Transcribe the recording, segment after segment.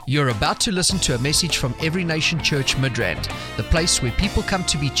You're about to listen to a message from Every Nation Church Midrand, the place where people come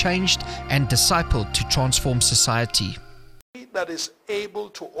to be changed and discipled to transform society. That is able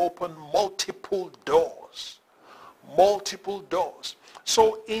to open multiple doors. Multiple doors.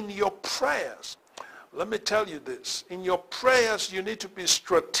 So in your prayers, let me tell you this. In your prayers, you need to be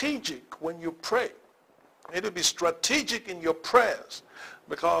strategic when you pray. You need to be strategic in your prayers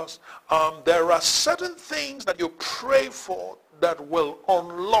because there are certain things that you pray for that will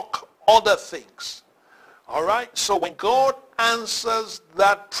unlock other things. All right? So when God answers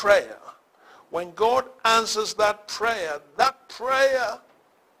that prayer, that prayer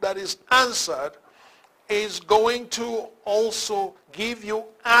that is answered is going to also give you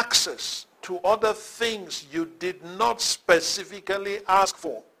access to other things you did not specifically ask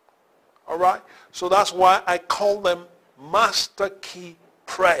for. All right? So that's why I call them master key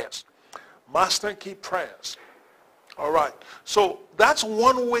prayers. Master key prayers. All right. So that's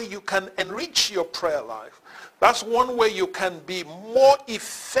one way you can enrich your prayer life. That's one way you can be more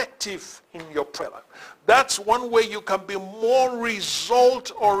effective in your prayer life. That's one way you can be more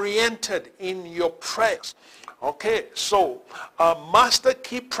result-oriented in your prayers. Okay, so master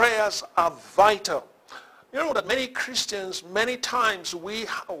key prayers are vital. You know that many Christians, many times we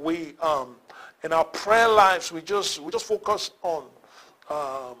in our prayer lives, we just focus on,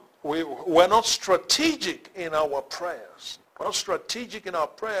 we're not strategic in our prayers. We're not strategic in our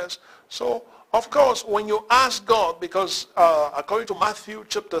prayers. So, of course, when you ask God, because according to Matthew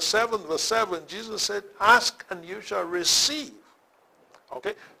chapter 7, verse 7, Jesus said, ask and you shall receive.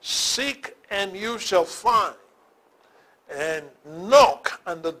 Okay? Seek and you shall find. And knock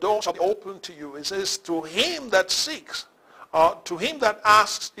and the door shall be opened to you. It says, to him that seeks, to him that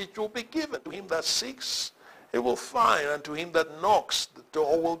asks, it will be given. To him that seeks, it will find. And to him that knocks, the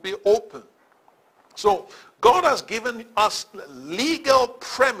door will be open. So God has given us a legal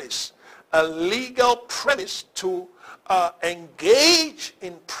premise to engage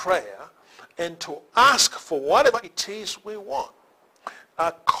in prayer and to ask for whatever it is we want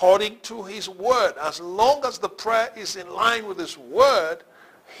according to his word. As long as the prayer is in line with his word,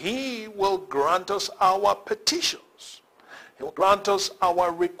 he will grant us our petitions. He will grant us our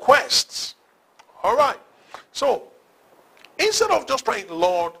requests. All right. So instead of just praying,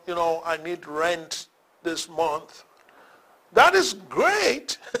 Lord, I need rent this month, that is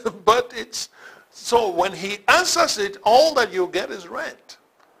great, but so when he answers it, all that you get is rent.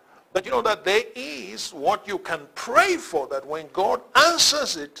 But you know that there is what you can pray for, that when God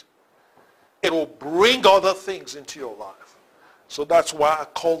answers it, it will bring other things into your life. So that's why I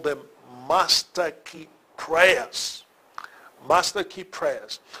call them master key prayers. Master key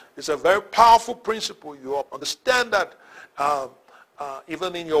prayers. It's a very powerful principle. You understand that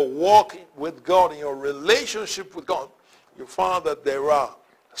even in your walk with God, in your relationship with God, you find that there are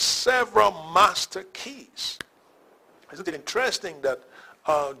several master keys. Isn't it interesting that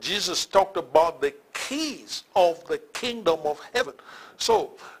Jesus talked about the keys of the kingdom of heaven?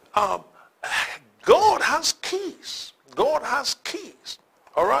 So God has keys. God has keys.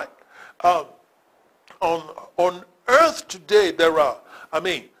 All right? On earth today, there are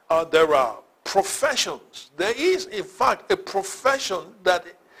professions. There is, in fact, a profession that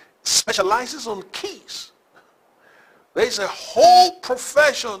specializes on keys. There is a whole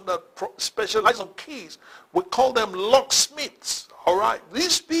profession that specializes on keys. We call them locksmiths. All right?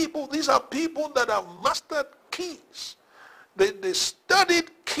 These are people that have mastered keys. They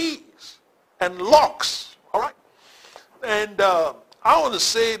studied keys and locks. All right? And I want to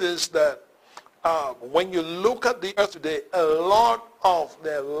say this, that when you look at the earth today, there are a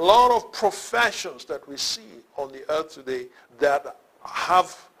lot of professions that we see on the earth today that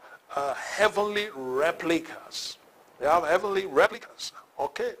have heavenly replicas. They have heavenly replicas.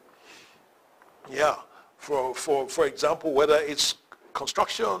 Okay. Yeah. For example, whether it's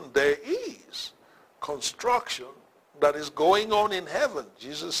construction, there is construction that is going on in heaven.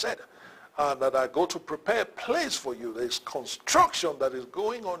 Jesus said that I go to prepare a place for you. There's construction that is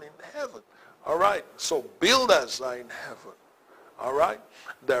going on in heaven. All right. So builders are in heaven. All right.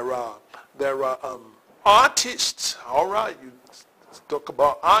 There are artists. All right. You talk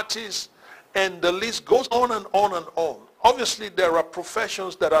about artists, and the list goes on and on and on. Obviously, there are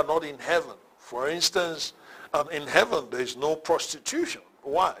professions that are not in heaven. For instance, in heaven, there is no prostitution.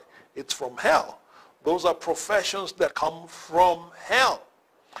 Why? It's from hell. Those are professions that come from hell.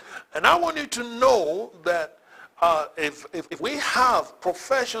 And I want you to know that if we have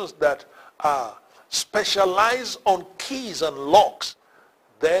professions that specialize on keys and locks,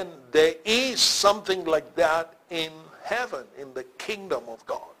 then there is something like that in heaven, in the kingdom of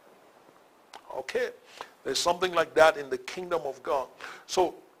God. Okay? There's something like that in the kingdom of God.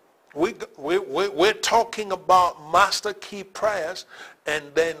 So we're talking about master key prayers, and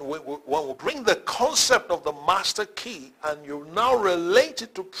then when we bring the concept of the master key and you now relate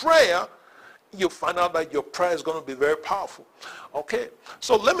it to prayer, you find out that your prayer is going to be very powerful. Okay,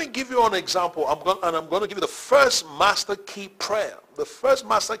 so let me give you an example. I'm going to give you the first master key prayer. The first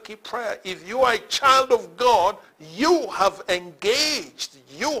master key prayer, if you are a child of God, you have engaged,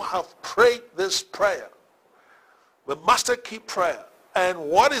 you have prayed this prayer. The master key prayer. And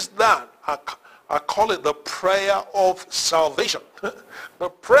what is that? I call it the prayer of salvation. The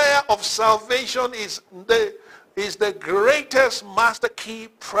prayer of salvation is the greatest master key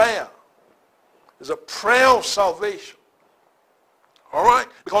prayer. It's a prayer of salvation. All right?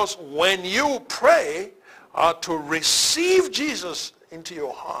 Because when you pray to receive Jesus into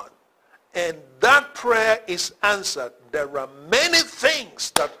your heart, and that prayer is answered, there are many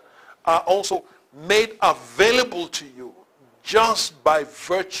things that are also made available to you just by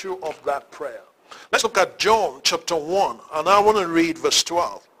virtue of that prayer. Let's look at John chapter 1, and I want to read verse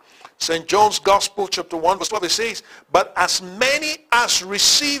 12. St. John's Gospel chapter 1 verse 12, it says, "But as many as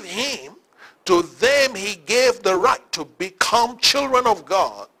receive him, to them he gave the right to become children of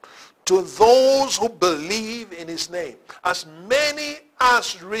God, to those who believe in his name." As many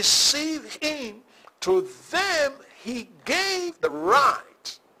as receive him, to them he gave the right.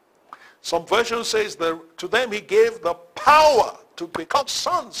 Some version says that to them he gave the power to become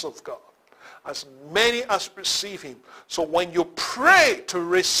sons of God. As many as receive him. So when you pray to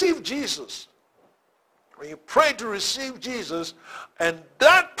receive Jesus, when you pray to receive Jesus, and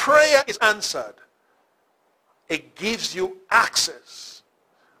that prayer is answered, it gives you access.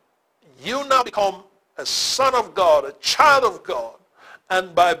 You now become a son of God, a child of God.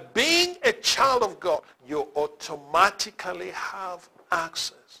 And by being a child of God, you automatically have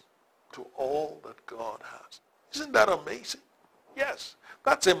access to all that God has. Isn't that amazing? Yes.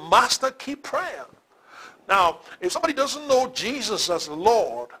 That's a master key prayer. Now, if somebody doesn't know Jesus as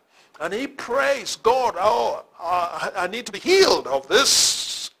Lord, and he prays, God, I need to be healed of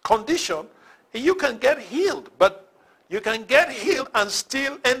this condition, you can get healed, but you can get healed and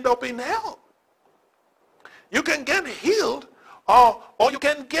still end up in hell. You can get healed, or you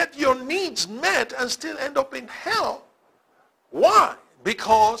can get your needs met and still end up in hell. Why?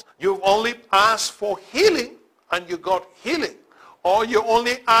 Because you've only asked for healing and you got healing. Or you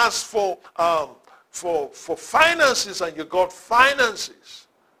only asked for finances and you got finances.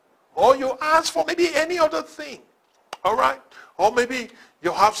 Or you asked for maybe any other thing. All right? Or maybe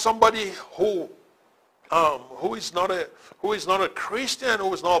you have somebody who is not a Christian,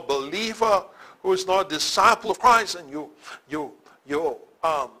 who is not a believer, who is not a disciple of Christ, and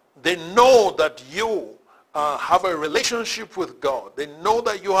they know that you have a relationship with God. They know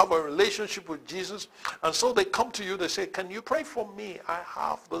that you have a relationship with Jesus. And so they come to you, they say, can you pray for me? I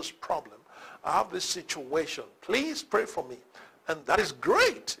have this problem. I have this situation. Please pray for me. And that is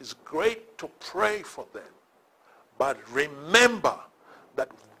great. It's great to pray for them. But remember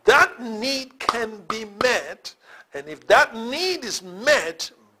that that need can be met. And if that need is met,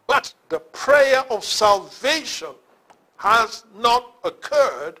 but the prayer of salvation has not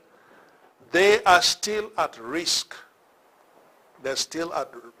occurred, they are still at risk. They're still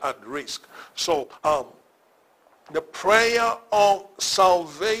at risk. So the prayer of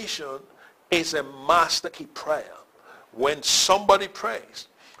salvation is a master key prayer. When somebody prays,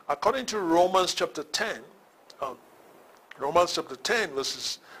 according to Romans chapter 10, Romans chapter 10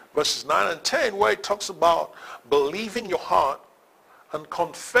 verses 9 and 10, where it talks about believing in your heart and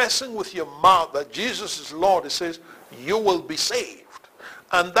confessing with your mouth that Jesus is Lord, it says you will be saved.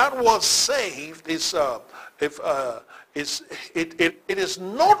 And that word saved is it is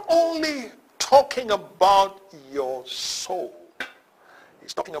not only talking about your soul.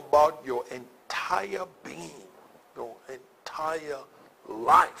 It's talking about your entire being, your entire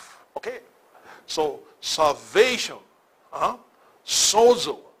life. Okay? So salvation,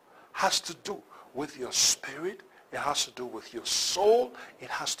 sozo, has to do with your spirit. It has to do with your soul. It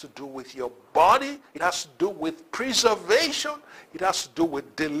has to do with your body. It has to do with preservation. It has to do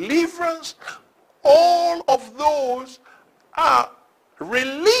with deliverance. All of those are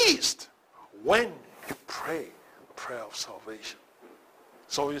released when you pray the prayer of salvation.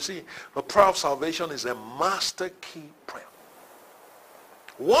 So you see, the prayer of salvation is a master key prayer.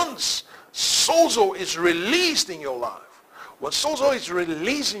 Once sozo is released in your life, when sozo is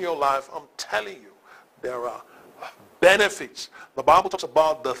released in your life, I'm telling you, there are benefits. The Bible talks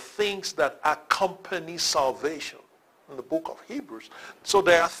about the things that accompany salvation in the book of Hebrews. So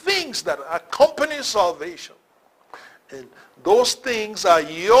there are things that accompany salvation. And those things are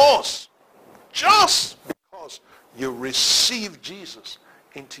yours just because you receive Jesus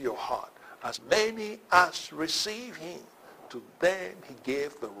into your heart. As many as receive him, to them he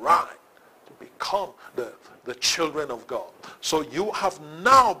gave the right to become the children of God. So you have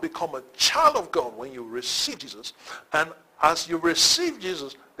now become a child of God when you receive Jesus. And as you receive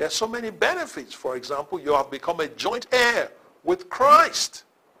Jesus, there are so many benefits. For example, you have become a joint heir with Christ.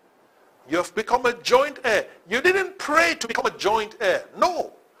 You have become a joint heir. You didn't pray to become a joint heir.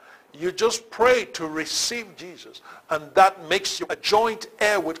 No. You just prayed to receive Jesus. And that makes you a joint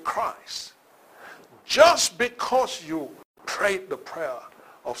heir with Christ. Just because you prayed the prayer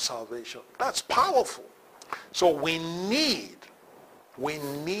of salvation. That's powerful. So we need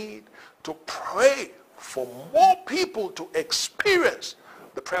to pray for more people to experience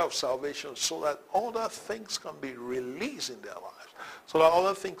the prayer of salvation so that other things can be released in their lives, so that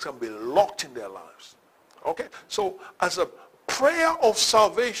other things can be locked in their lives. Okay? So as a prayer of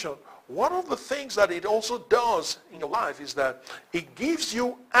salvation, one of the things that it also does in your life is that it gives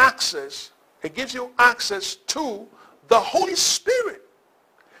you access to the Holy Spirit.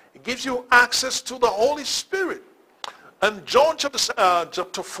 It gives you access to the Holy Spirit. And John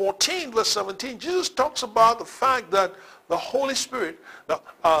chapter 14, verse 17, Jesus talks about the fact that the Holy Spirit, the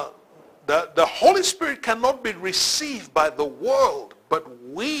Holy Spirit cannot be received by the world, but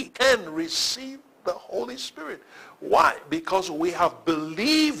we can receive the Holy Spirit. Why? Because we have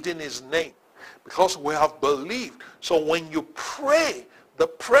believed in his name. Because we have believed. So when you pray, the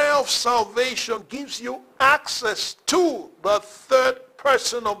prayer of salvation gives you access to the third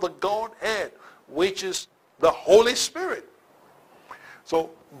person of the Godhead, which is the Holy Spirit. So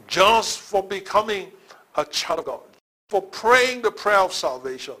just for becoming a child of God, for praying the prayer of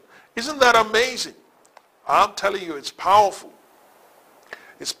salvation, isn't that amazing? I'm telling you, it's powerful.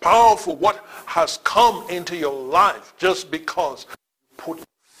 It's powerful what has come into your life just because you put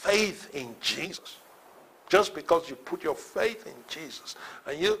faith in Jesus. Just because you put your faith in Jesus.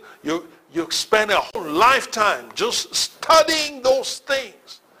 And you spend a whole lifetime just studying those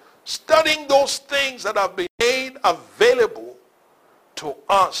things. Studying those things that have been made available to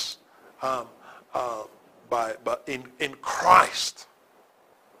us in Christ.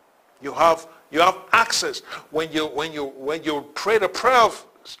 You have access. When you pray the prayer of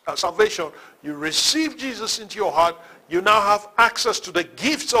salvation, you receive Jesus into your heart. You now have access to the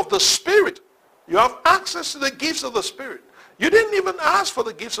gifts of the Spirit. You have access to the gifts of the Spirit. You didn't even ask for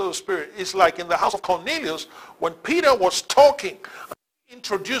the gifts of the Spirit. It's like in the house of Cornelius, when Peter was talking,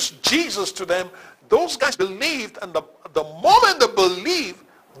 introduced Jesus to them, those guys believed, and the moment they believe,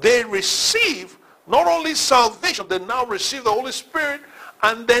 they receive not only salvation, they now receive the Holy Spirit,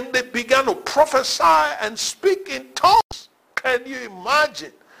 and then they began to prophesy and speak in tongues. Can you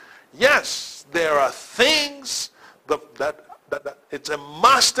imagine? Yes, there are things that it's a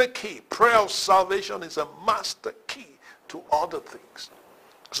master key. Prayer of salvation is a master key to other things.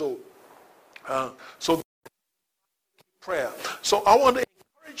 So prayer. So I want to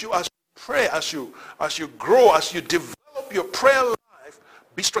encourage you as you pray, as you grow, as you develop your prayer life,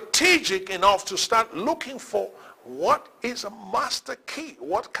 be strategic enough to start looking for what is a master key.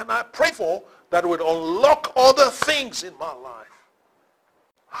 What can I pray for that would unlock other things in my life?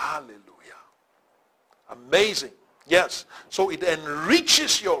 Hallelujah. Amazing. Yes. So it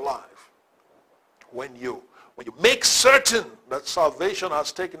enriches your life when you make certain that salvation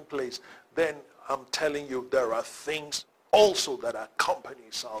has taken place. Then I'm telling you, there are things also that accompany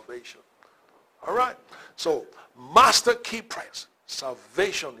salvation. All right. So master key prayers.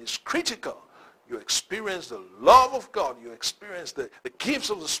 Salvation is critical. You experience the love of God. You experience the gifts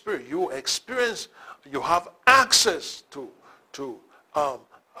of the Spirit. You have access to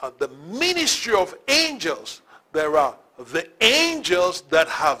the ministry of angels. There are the angels that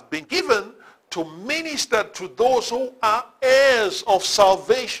have been given to minister to those who are heirs of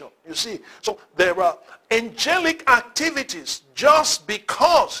salvation. You see, so there are angelic activities just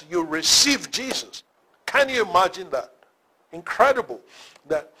because you receive Jesus. Can you imagine that? Incredible.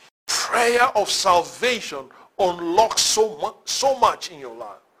 That prayer of salvation unlocks so much in your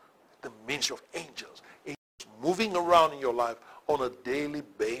life. The ministry of angels is moving around in your life on a daily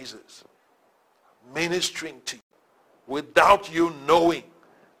basis, ministering to you without you knowing.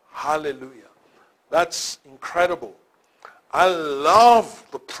 Hallelujah. That's incredible. I love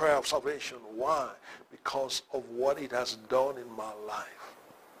the prayer of salvation. Why? Because of what it has done in my life.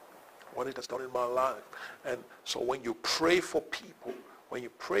 What it has done in my life. And so when you pray for people,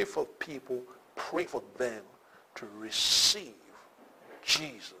 pray for them to receive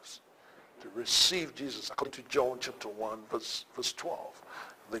Jesus. To receive Jesus. According to John chapter 1, verse 12.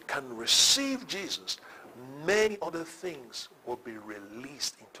 They can receive Jesus. Many other things will be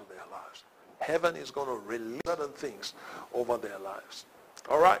released into their lives. Heaven is going to release certain things over their lives.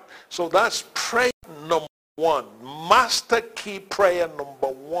 All right. So that's prayer number one. Master key prayer number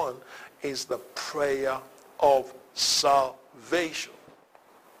one is the prayer of salvation.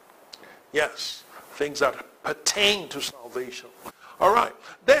 Yes, things that pertain to salvation. All right.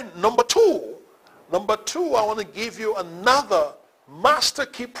 Then number two, I want to give you another master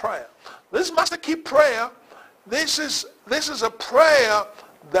key prayer. This master key prayer, this is a prayer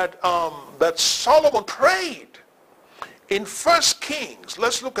that that Solomon prayed in 1 Kings.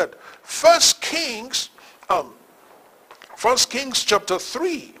 Let's look at 1 Kings chapter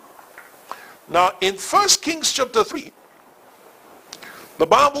 3. Now in 1 Kings chapter 3, the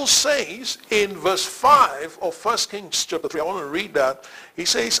Bible says in verse 5 of 1 Kings chapter 3, I want to read that. He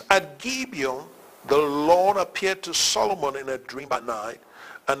says, at Gibeon, the Lord appeared to Solomon in a dream by night,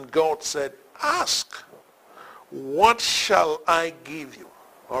 and God said, ask, what shall I give you?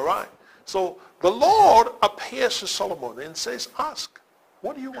 All right. So the Lord appears to Solomon and says, ask,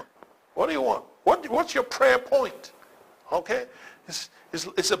 what do you want? What do you want? What's your prayer point? Okay.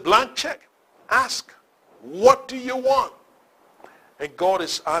 It's a blank check. Ask, what do you want? And God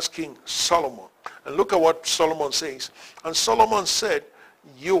is asking Solomon. And look at what Solomon says. And Solomon said,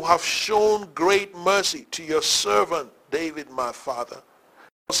 you have shown great mercy to your servant David my father,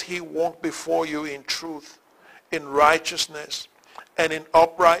 because he walked before you in truth, in righteousness, and in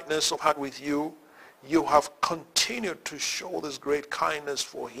uprightness of heart with you. You have continued to show this great kindness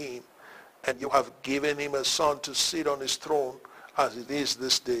for him, and you have given him a son to sit on his throne as it is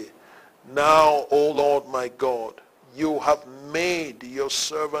this day. Now, O Lord my God, you have made your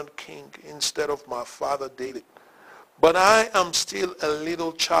servant king instead of my father David. But I am still a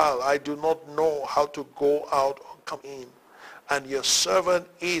little child. I do not know how to go out or come in. And your servant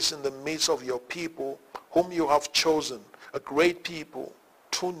is in the midst of your people, whom you have chosen, a great people,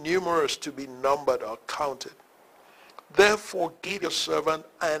 too numerous to be numbered or counted. Therefore give your servant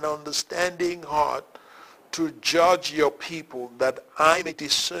an understanding heart to judge your people, that I may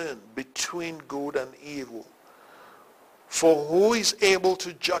discern between good and evil. For who is able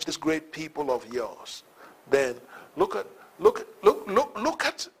to judge this great people of yours? Then look at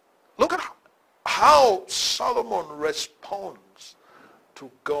how Solomon responds to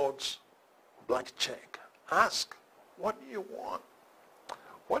God's blank check. Ask, what do you want?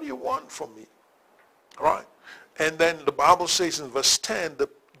 What do you want from me? All right. And then the Bible says in verse 10,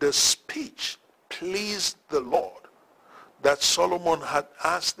 the speech pleased the Lord, that Solomon had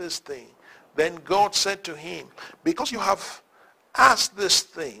asked this thing. Then God said to him, because you have asked this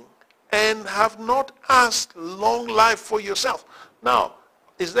thing and have not asked long life for yourself. Now,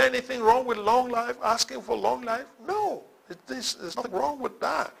 is there anything wrong with long life, asking for long life? No, there's nothing wrong with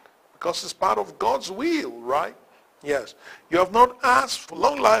that, because it's part of God's will, right? Yes. You have not asked for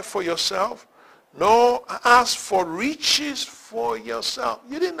long life for yourself, nor asked for riches for yourself.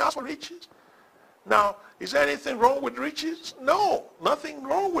 You didn't ask for riches. Now, is there anything wrong with riches? No, nothing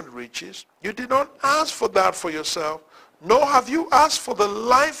wrong with riches. You did not ask for that for yourself, nor have you asked for the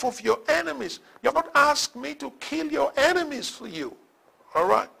life of your enemies. You have not asked me to kill your enemies for you. All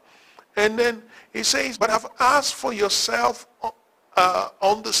right? And then he says, but have asked for yourself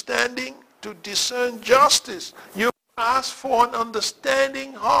understanding to discern justice. You ask for an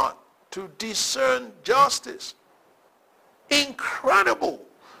understanding heart to discern justice. Incredible.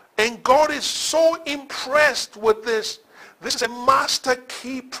 And God is so impressed with this. This is a master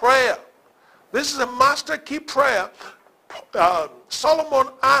key prayer. This is a master key prayer.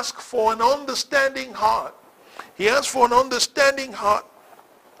 Solomon asked for an understanding heart. He asked for an understanding heart.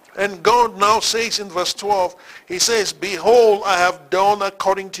 And God now says in verse 12, he says, behold, I have done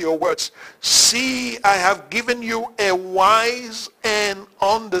according to your words. See, I have given you a wise and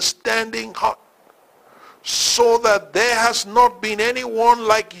understanding heart, so that there has not been anyone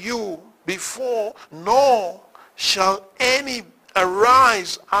like you before, nor shall any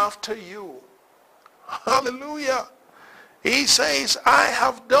arise after you. Hallelujah. He says, I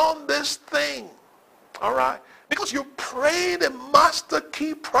have done this thing. All right. Because you prayed a master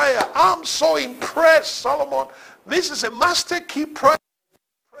key prayer. I'm so impressed, Solomon. This is a master key prayer.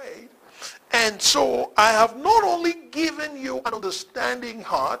 And so I have not only given you an understanding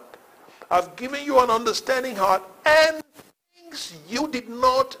heart, I've given you an understanding heart and things you did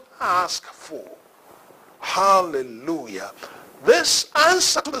not ask for. Hallelujah. This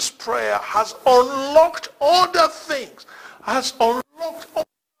answer to this prayer has unlocked other things, has unlocked other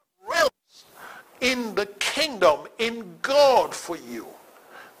realms in the kingdom, in God for you.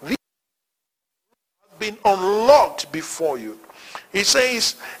 These have been unlocked before you. He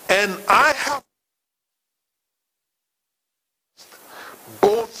says, and I have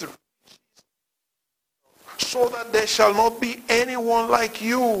both so that there shall not be anyone like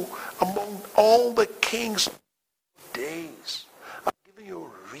you among all the kings of days. I'm giving you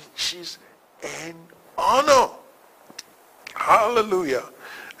riches and honor. Hallelujah.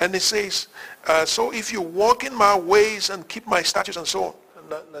 And it says, so if you walk in my ways and keep my statutes and so on.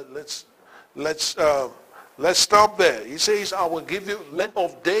 Let's stop there. He says, I will give you length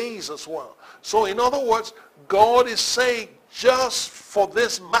of days as well. So in other words, God is saying, just for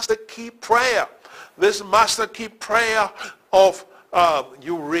this master key prayer, this master key prayer of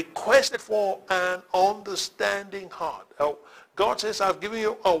you requested for an understanding heart. God says, I've given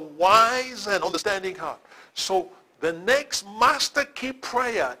you a wise and understanding heart. So the next master key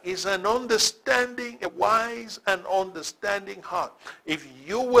prayer is an understanding, a wise and understanding heart. If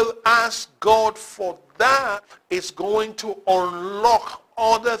you will ask God for that, it's going to unlock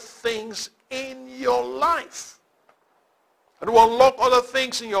other things in your life. It will unlock other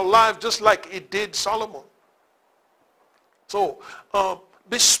things in your life just like it did Solomon. So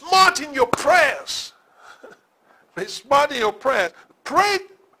be smart in your prayers. Be smart in your prayers. Pray.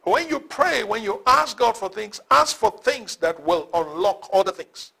 When you pray, when you ask God for things, ask for things that will unlock other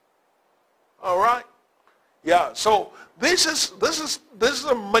things. All right? Yeah, so this is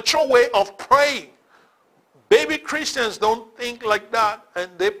a mature way of praying. Baby Christians don't think like that, and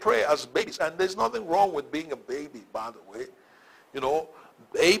they pray as babies. And there's nothing wrong with being a baby, by the way. You know,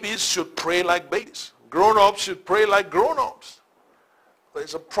 babies should pray like babies. Grown-ups should pray like grown-ups.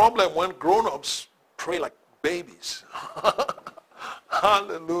 There's a problem when grown-ups pray like babies.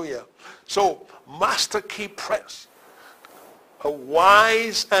 Hallelujah. So, master key prayers. A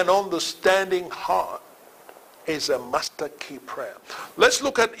wise and understanding heart is a master key prayer. Let's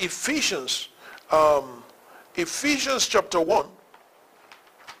look at Ephesians. Ephesians chapter 1.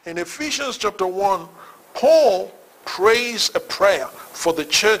 In Ephesians chapter 1, Paul prays a prayer for the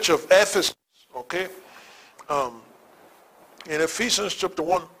church of Ephesus. Okay? In Ephesians chapter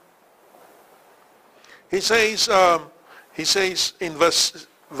 1, he says in verse,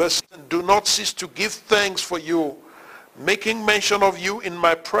 do not cease to give thanks for you, making mention of you in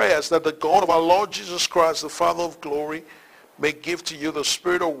my prayers, that the God of our Lord Jesus Christ, the Father of glory, may give to you the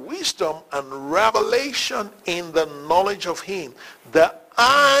spirit of wisdom and revelation in the knowledge of him, the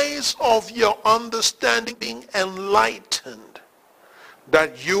eyes of your understanding being enlightened,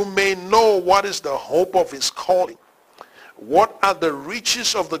 that you may know what is the hope of his calling, what are the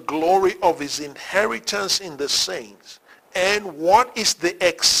riches of the glory of his inheritance in the saints, and what is the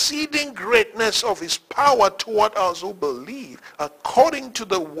exceeding greatness of his power toward us who believe, according to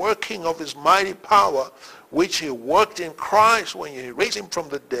the working of his mighty power, which he worked in Christ when he raised him from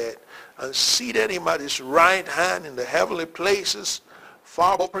the dead and seated him at his right hand in the heavenly places,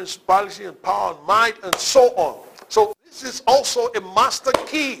 far above principality and power and might and so on. So this is also a master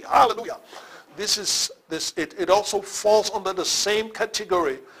key. Hallelujah. It also falls under the same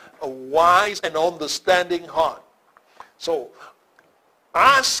category, a wise and understanding heart. So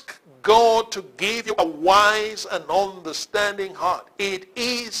ask God to give you a wise and understanding heart. It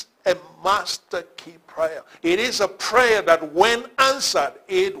is a master key prayer. It is a prayer that when answered,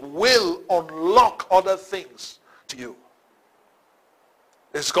 it will unlock other things to you.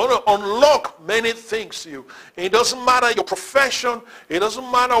 It's going to unlock many things to you. It doesn't matter your profession. It doesn't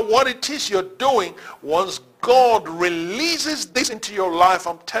matter what it is you're doing. Once God releases this into your life,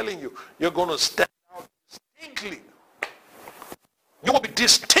 I'm telling you, you're going to stand out distinctly. You will be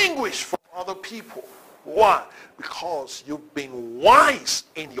distinguished from other people. Why? Because you've been wise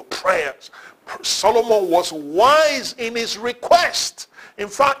in your prayers. Solomon was wise in his request. In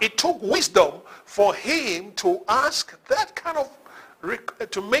fact, it took wisdom for him to ask that kind of,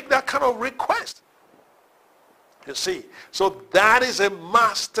 to make that kind of request. You see, so that is a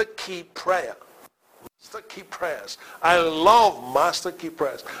master key prayer. Master key prayers. I love master key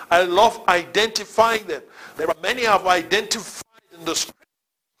prayers. I love identifying them. There are many I've identified in the scripture.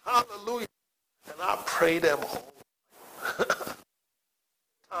 Hallelujah. And I pray them all.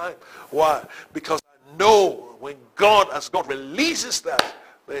 Why? Because I know when God releases that,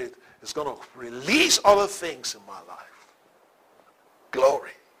 it's going to release other things in my life.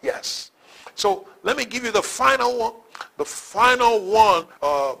 Glory. Yes. So let me give you the final one. The final one,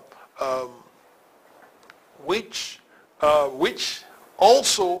 which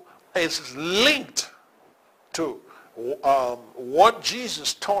also is linked to what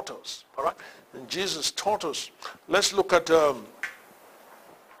Jesus taught us. All right. And Jesus taught us. Let's look at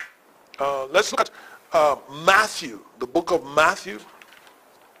Matthew, the book of Matthew.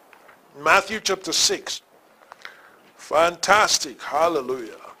 Matthew chapter 6. Fantastic.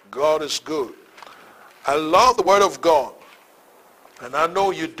 Hallelujah. God is good. I love the word of God. And I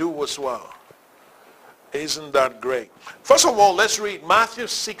know you do as well. Isn't that great? First of all, let's read Matthew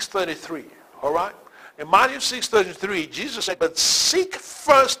 6:33. All right? In Matthew 6:33, Jesus said, but seek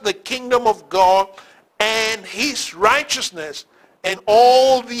first the kingdom of God and his righteousness, and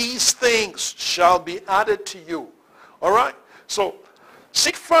all these things shall be added to you. All right? So,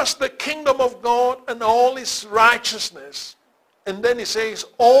 seek first the kingdom of God and all his righteousness. And then he says,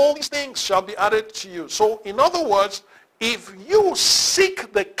 all these things shall be added to you. So, in other words, if you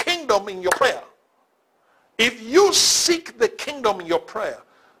seek the kingdom in your prayer, if you seek the kingdom in your prayer,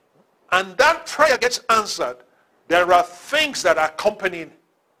 and that prayer gets answered, there are things that accompany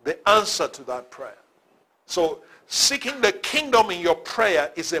the answer to that prayer. So seeking the kingdom in your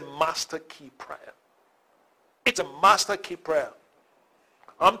prayer is a master key prayer. It's a master key prayer.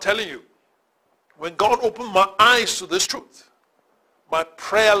 I'm telling you, when God opened my eyes to this truth, my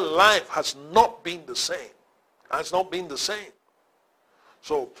prayer life has not been the same. Has not been the same.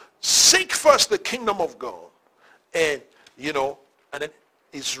 So seek first the kingdom of God, and and then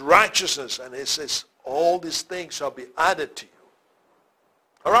his righteousness, and it says all these things shall be added to you.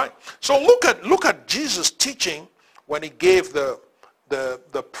 All right. So look at Jesus' teaching when he gave the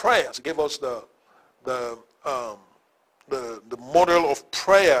prayers. He gave us the model of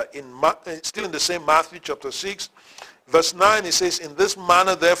prayer still in the same Matthew chapter 6, verse 9. He says, in this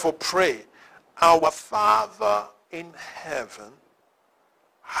manner therefore pray, our Father in heaven,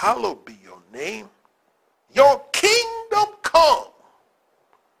 hallowed be your name. Your kingdom come.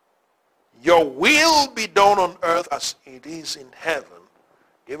 Your will be done on earth as it is in heaven.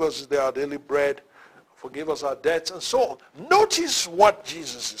 Give us our daily bread. Forgive us our debts and so on. Notice what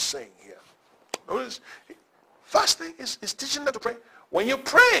Jesus is saying here. Notice, first thing is teaching them to pray. When you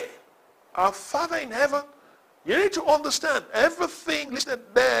pray, our Father in heaven, you need to understand everything listed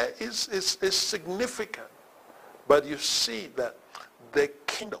there is significant. But you see that the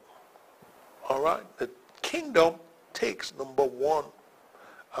kingdom, all right, the kingdom takes number one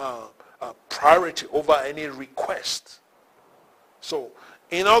priority over any request. So,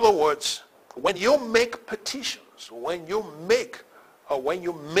 in other words, when you make petitions, when you make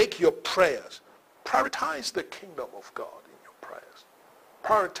your prayers, prioritize the kingdom of God in your prayers.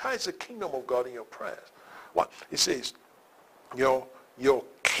 Prioritize the kingdom of God in your prayers. What it says, your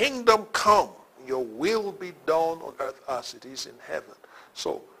kingdom come, your will be done on earth as it is in heaven.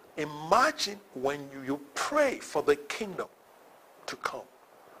 So imagine when you pray for the kingdom to come,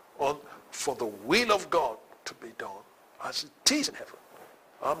 for the will of God to be done as it is in heaven.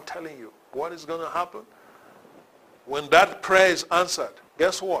 I'm telling you, what is going to happen? When that prayer is answered,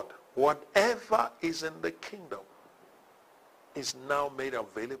 guess what? Whatever is in the kingdom is now made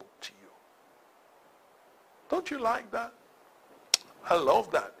available to you. Don't you like that? I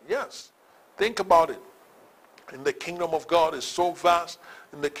love that. Yes. Think about it. In the kingdom of God is so vast.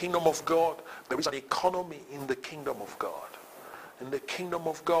 In the kingdom of God, there is an economy in the kingdom of God. In the kingdom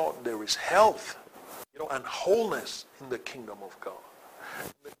of God, there is health, and wholeness in the kingdom of God.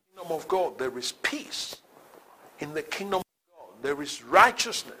 In the kingdom of God, there is peace. In the kingdom of God, there is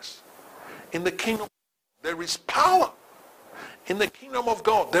righteousness. In the kingdom of God, there is power. In the kingdom of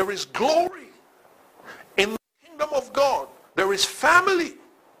God, there is glory. In the kingdom of God, there is family.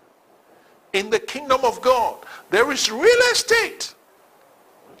 In the kingdom of God, there is real estate.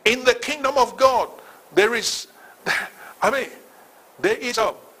 In the kingdom of God, there is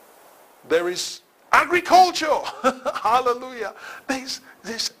agriculture. Hallelujah. There's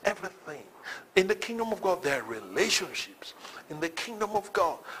everything. In the kingdom of God, there are relationships. In the kingdom of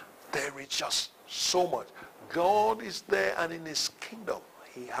God, there is just so much. God is there, and in his kingdom,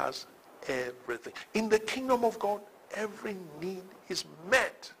 he has everything. In the kingdom of God, every need is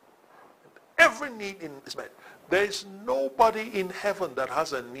met. Every need is met. There is nobody in heaven that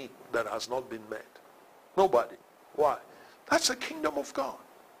has a need that has not been met. Nobody. Why? That's the kingdom of God.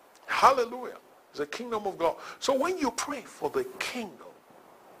 Hallelujah. It's the kingdom of God. So when you pray for the kingdom,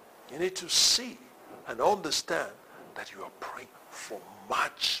 you need to see and understand that you are praying for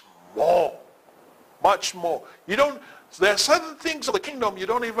much more. Much more. There are certain things of the kingdom you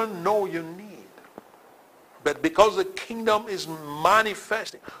don't even know you need. But because the kingdom is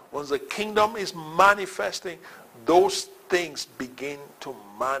manifesting, once the kingdom is manifesting, those things begin to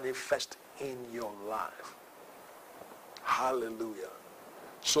manifest in your life. Hallelujah.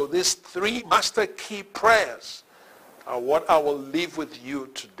 So these three master key prayers are what I will leave with you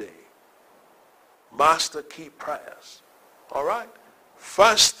today. Master key prayers. All right?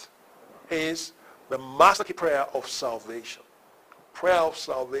 First is the master key prayer of salvation. Prayer of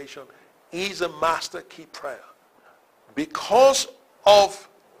salvation is a master key prayer. Because of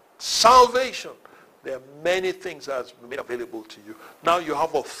salvation, there are many things that have been made available to you. Now you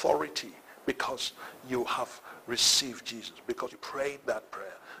have authority because you have received Jesus, because you prayed that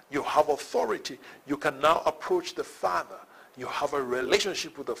prayer. You have authority. You can now approach the Father. You have a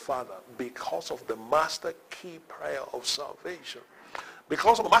relationship with the Father because of the master key prayer of salvation.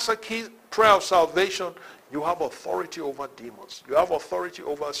 Because of the master key prayer of salvation, you have authority over demons. You have authority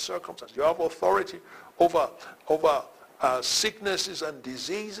over circumstances. You have authority over sicknesses and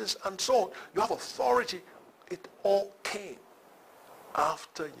diseases and so on. You have authority. It all came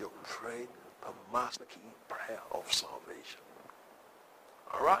after you prayed the master key prayer of salvation.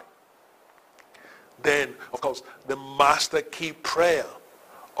 All right? Then, of course, the master key prayer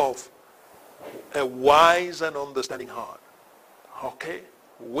of a wise and understanding heart. Okay?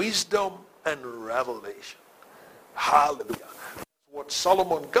 Wisdom and revelation. Hallelujah. That's what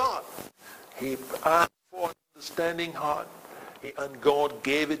Solomon got. He asked for an understanding heart, and God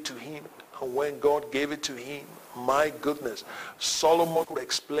gave it to him. And when God gave it to him, my goodness, Solomon could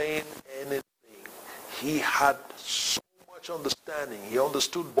explain anything. He had so much understanding. He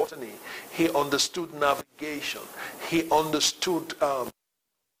understood botany. He understood navigation. He understood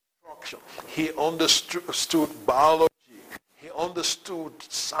construction. He understood biology. He understood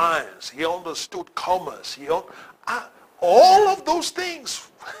science. He understood commerce. All of those things.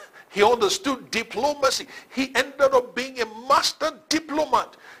 He understood diplomacy. He ended up being a master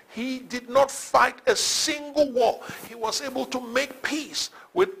diplomat. He did not fight a single war. He was able to make peace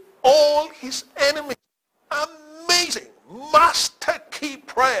with all his enemies. Amazing. Master key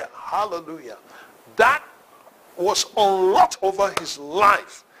prayer. Hallelujah. That was unlocked over his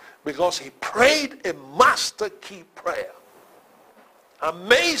life because he prayed a master key prayer.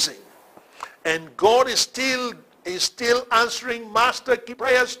 Amazing. And God is still answering master key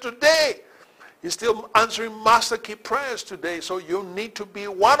prayers today. He's still answering master key prayers today. So you need to be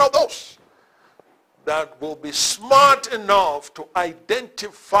one of those that will be smart enough to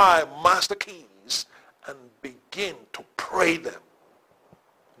identify master keys and begin to pray them.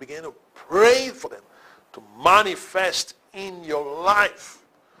 Begin to pray for them to manifest in your life.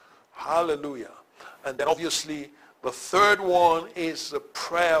 Hallelujah. And then obviously the third one is the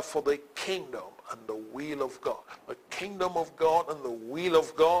prayer for the kingdom and the will of God. The kingdom of God and the will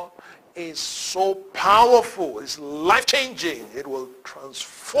of God is so powerful. It's life-changing. It will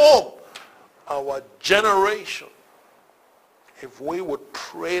transform our generation if we would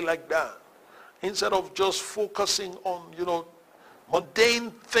pray like that. Instead of just focusing on,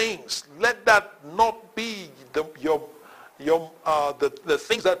 mundane things. Let that not be the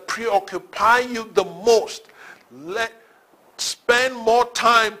things that preoccupy you the most. Spend more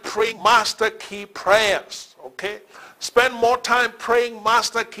time praying master key prayers, okay? Spend more time praying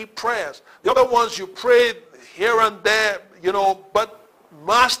master key prayers. The other ones you pray here and there, but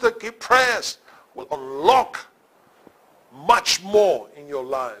master key prayers will unlock much more in your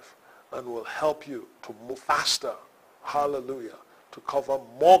life and will help you to move faster, hallelujah, to cover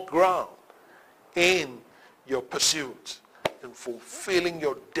more ground in your pursuit, in fulfilling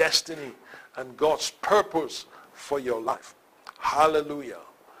your destiny and God's purpose for your life. Hallelujah.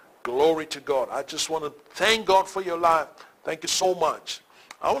 Glory to God. I just want to thank God for your life. Thank you so much.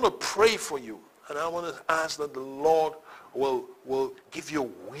 I want to pray for you, and I want to ask that the Lord will give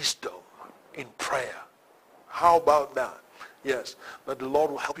you wisdom in prayer. How about that? Yes, that the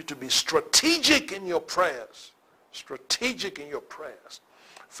Lord will help you to be strategic in your prayers. Strategic in your prayers.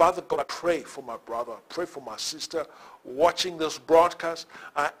 Father God, I pray for my brother. I pray for my sister watching this broadcast.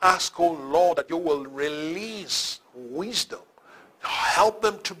 I ask, oh Lord, that you will release wisdom. Help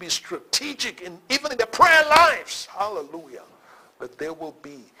them to be strategic even in their prayer lives. Hallelujah. That they will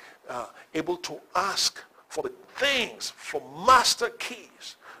be able to ask for the things, for master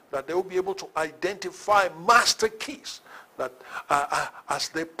keys. That they will be able to identify master keys. That as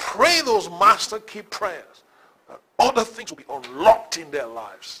they pray those master key prayers, that other things will be unlocked in their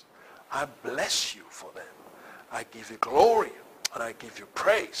lives. I bless you for them. I give you glory and I give you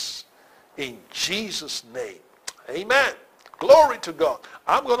praise. In Jesus' name. Amen. Glory to God.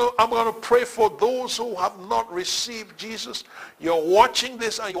 I'm gonna pray for those who have not received Jesus. You're watching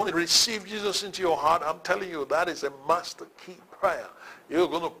this and you want to receive Jesus into your heart. I'm telling you, that is a master key prayer. You're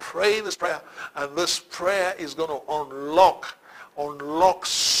going to pray this prayer, and this prayer is going to unlock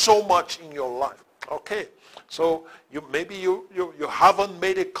so much in your life. Okay, so maybe you haven't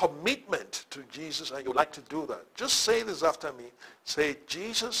made a commitment to Jesus and you'd like to do that. Just say this after me. Say,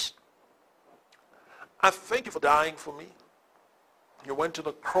 Jesus, I thank you for dying for me. You went to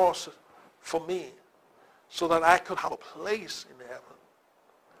the cross for me so that I could have a place in heaven.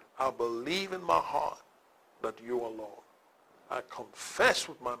 I believe in my heart that you are Lord. I confess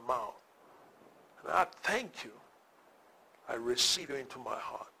with my mouth. And I thank you. I receive you into my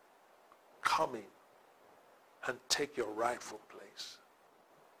heart. come in and take your rightful place.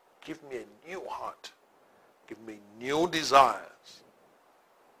 Give me a new heart. Give me new desires.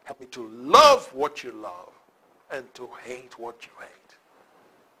 Help me to love what you love and to hate what you hate.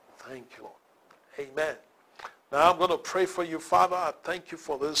 Thank you, Lord. Amen. Now I'm going to pray for you, Father. I thank you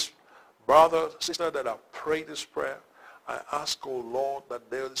for this brother, sister that have prayed this prayer. I ask, oh Lord,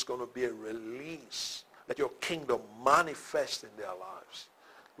 that there is going to be a release. Let your kingdom manifest in their lives.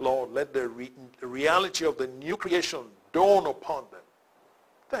 Lord, let the reality of the new creation dawn upon them.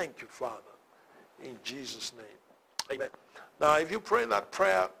 Thank you, Father. In Jesus' name. Amen. Now, if you pray that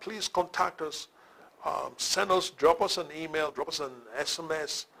prayer, please contact us. Drop us an email, drop us an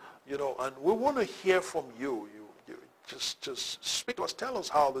SMS, and we want to hear from you. You just speak to us. Tell us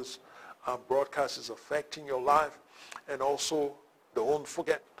how this broadcast is affecting your life. And also, don't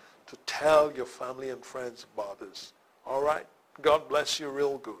forget to tell your family and friends about this. All right? God bless you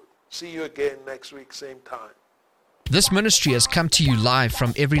real good. See you again next week, same time. This ministry has come to you live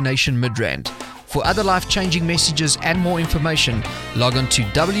from Every Nation Midrand. For other life-changing messages and more information, log on to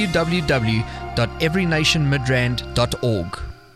www.everynationmidrand.org.